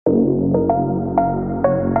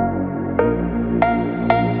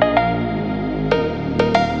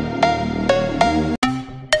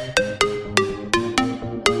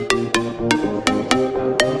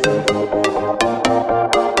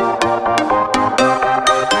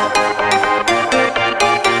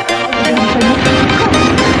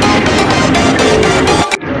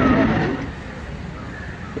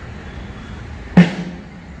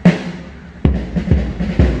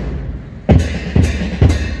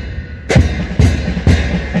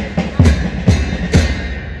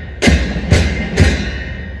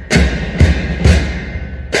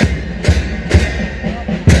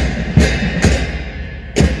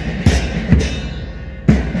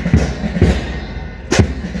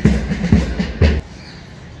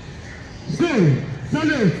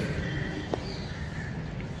follows.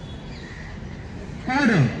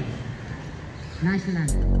 Order. National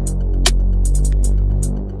anthem.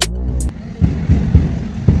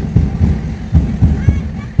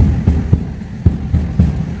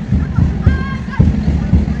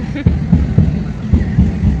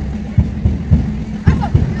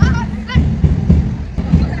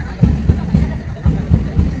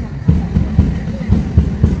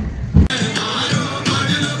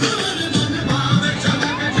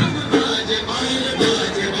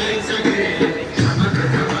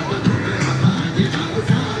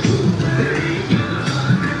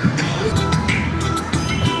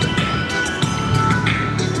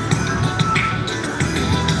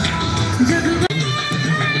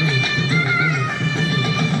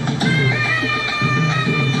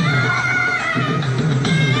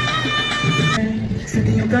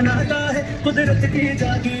 नाता है कुदरत की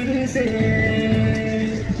जागीर से,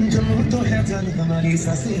 जम्मू तो है जान हमारी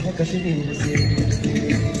सांसें है कश्मीर से,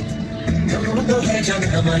 जम्मू तो है जान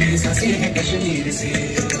हमारी सांसें है कश्मीर से।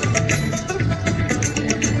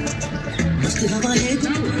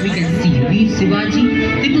 We can see Veer Shivaji,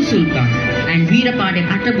 Tipu Sultan and Veerapade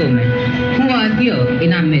Attaboman who are here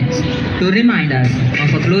in our midst to remind us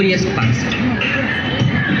of a glorious past.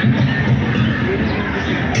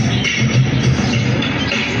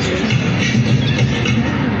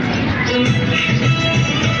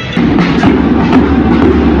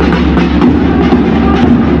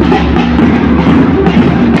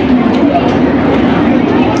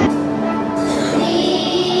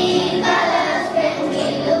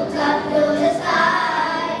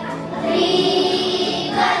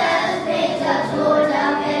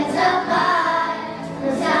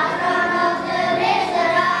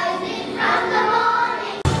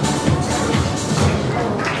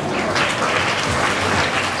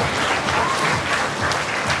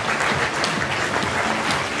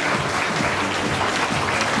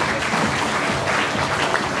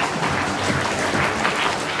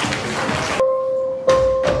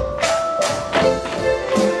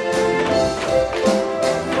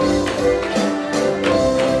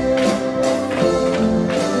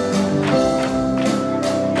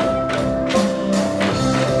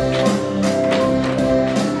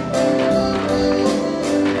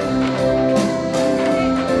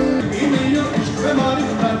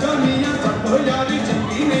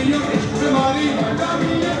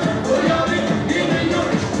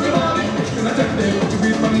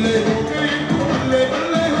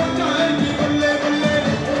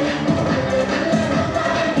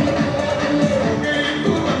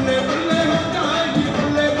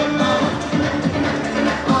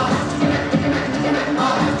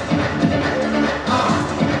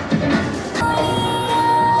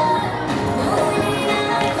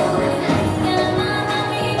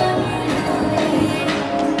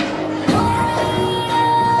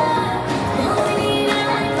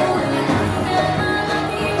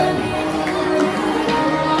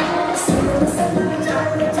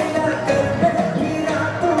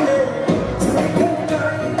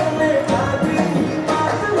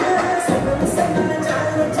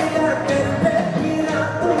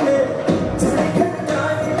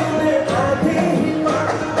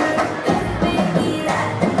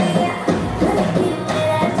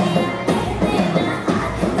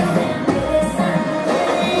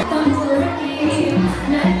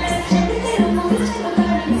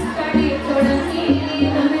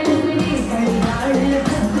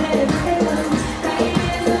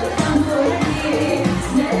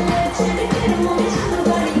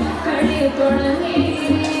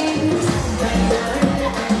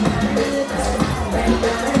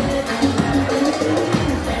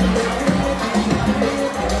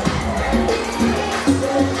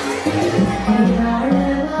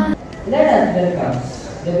 Let us welcome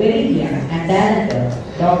the very young and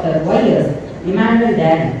talented Dr. Y.S. Emmanuel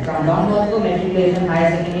Dan from Don Bosco Matriculation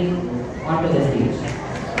Higher Secondary onto the stage.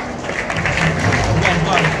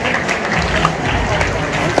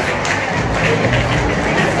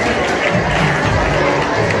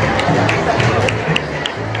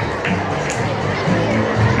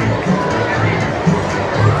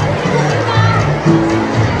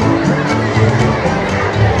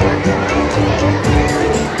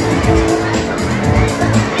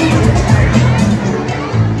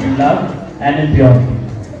 And in purity.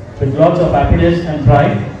 With lots of happiness and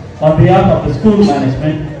pride, on behalf of the school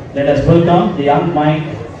management, let us welcome the young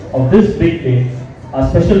mind of this big day, our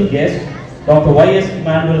special guest, Dr. Y.S.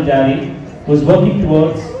 Emmanuel Jari, who is working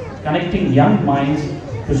towards connecting young minds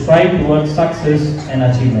to strive towards success and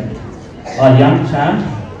achievement. Our young champ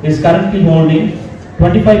is currently holding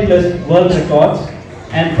 25 plus world records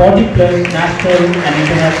and 40 plus national and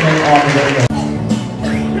international honors.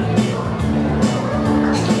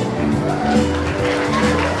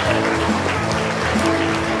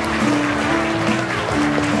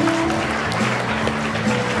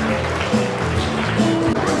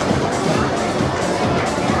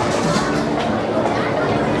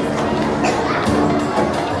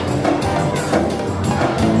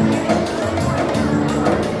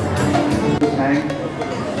 Thank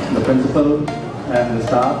the principal and the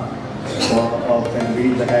staff of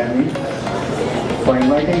BEDE'S Academy for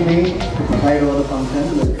inviting me to preside over the function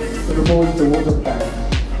to propose the vote of thanks.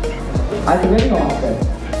 At the very onset,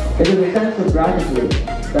 it is a sense of gratitude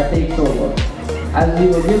that takes over, as we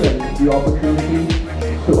were given the opportunity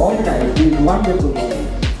to organize these wonderful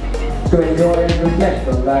moments, to enjoy and reflect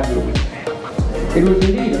on values. It was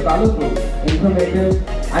indeed a colorful, informative,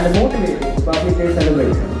 and a motivating public day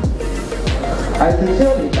celebration. I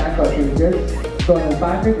sincerely thank our teachers, Colonel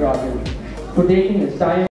Patrick Rogers, for taking his time